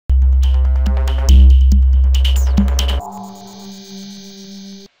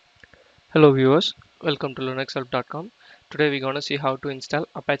Hello viewers, welcome to linuxhelp.com. Today we're going to see how to install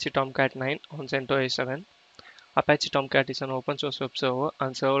Apache Tomcat 9 on CentOS 7. Apache Tomcat is an open source web server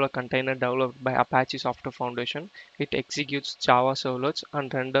and serverless container developed by Apache Software Foundation. It executes Java servlets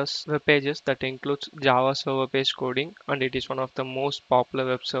and renders web pages that includes Java server-based coding, and it is one of the most popular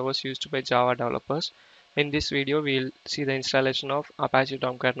web servers used by Java developers. In this video, we'll see the installation of Apache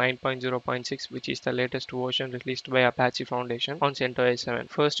Tomcat 9.0.6, which is the latest version released by Apache Foundation on CentOS 7.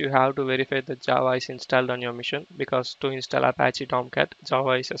 First, you have to verify that Java is installed on your machine, because to install Apache Tomcat, Java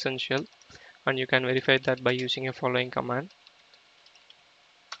is essential, and you can verify that by using a following command.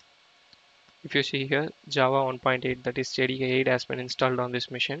 If you see here, Java 1.8, that is JDK 8, has been installed on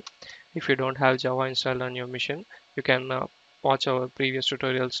this machine. If you don't have Java installed on your machine, you can watch our previous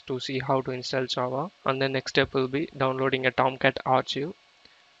tutorials to see how to install Java. And the next step will be downloading a Tomcat archive.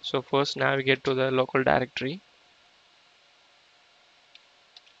 So first navigate to the local directory.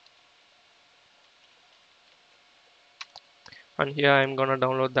 And here I'm gonna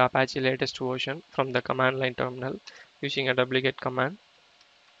download the Apache latest version from the command line terminal using a wget command.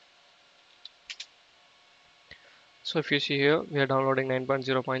 So if you see here, we are downloading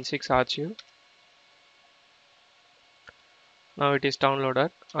 9.0.6 archive. Now it is downloaded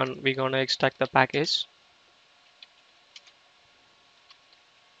and we're gonna extract the package.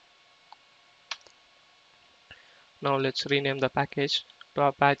 Now let's rename the package to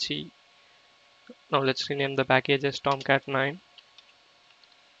Apache. Now let's rename the package as Tomcat 9.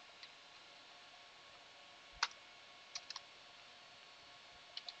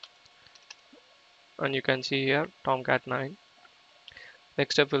 And you can see here Tomcat 9.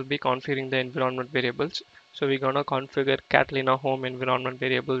 Next step will be configuring the environment variables. So we're gonna configure Catalina home environment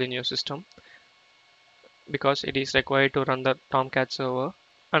variable in your system, because it is required to run the Tomcat server.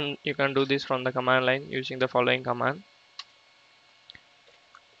 And you can do this from the command line using the following command.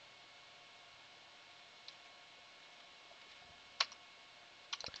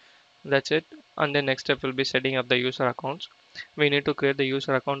 That's it. And the next step will be setting up the user accounts. We need to create the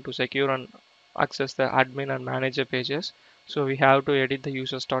user account to secure and access the admin and manager pages. So we have to edit the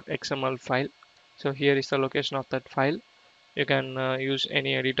users.xml file. So here is the location of that file. You can use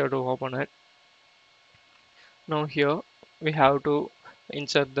any editor to open it. Now here we have to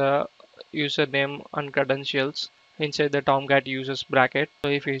insert the username and credentials inside the Tomcat users bracket. So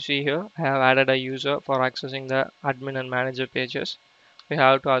if you see here, I have added a user for accessing the admin and manager pages. We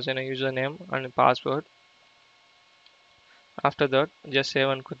have to assign a username and a password. After that, just save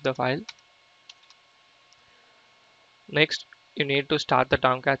and quit the file. Next, you need to start the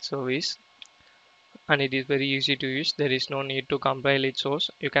Tomcat service, and it is very easy to use. There is no need to compile its source.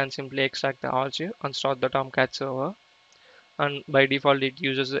 You can simply extract the archive and start the Tomcat server. And by default, it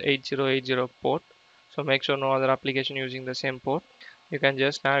uses the 8080 port. So make sure no other application using the same port. You can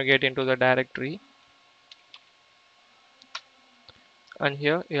just navigate into the directory, and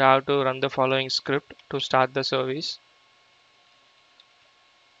here you have to run the following script to start the service.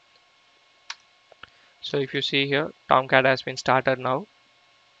 So if you see here, Tomcat has been started now.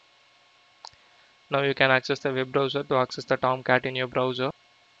 Now you can access the web browser to access the Tomcat in your browser.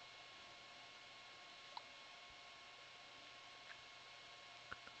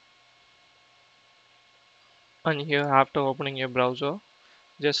 And here, after opening your browser,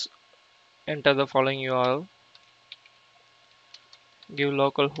 just enter the following URL, give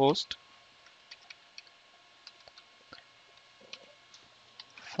localhost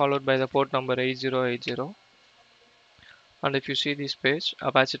followed by the port number 8080. And if you see this page,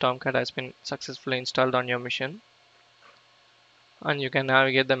 Apache Tomcat has been successfully installed on your machine. And you can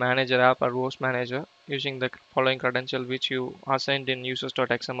navigate the manager app or host manager using the following credential which you assigned in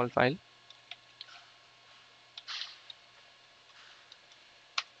users.xml file.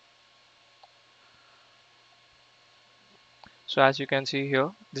 So as you can see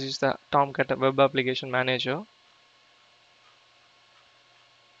here, this is the Tomcat web application manager.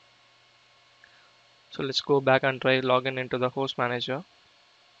 So let's go back and try login into the host manager.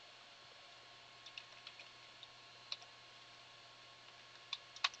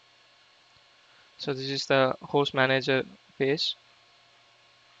 So this is the host manager page.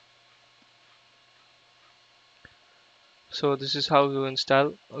 So this is how you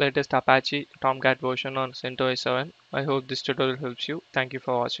install latest Apache Tomcat version on CentOS 7. I hope this tutorial helps you. Thank you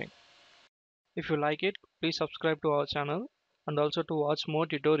for watching. If you like it, please subscribe to our channel, and also to watch more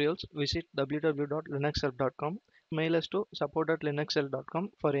tutorials visit www.linuxhelp.com. Mail us to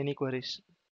support@linuxhelp.com for any queries.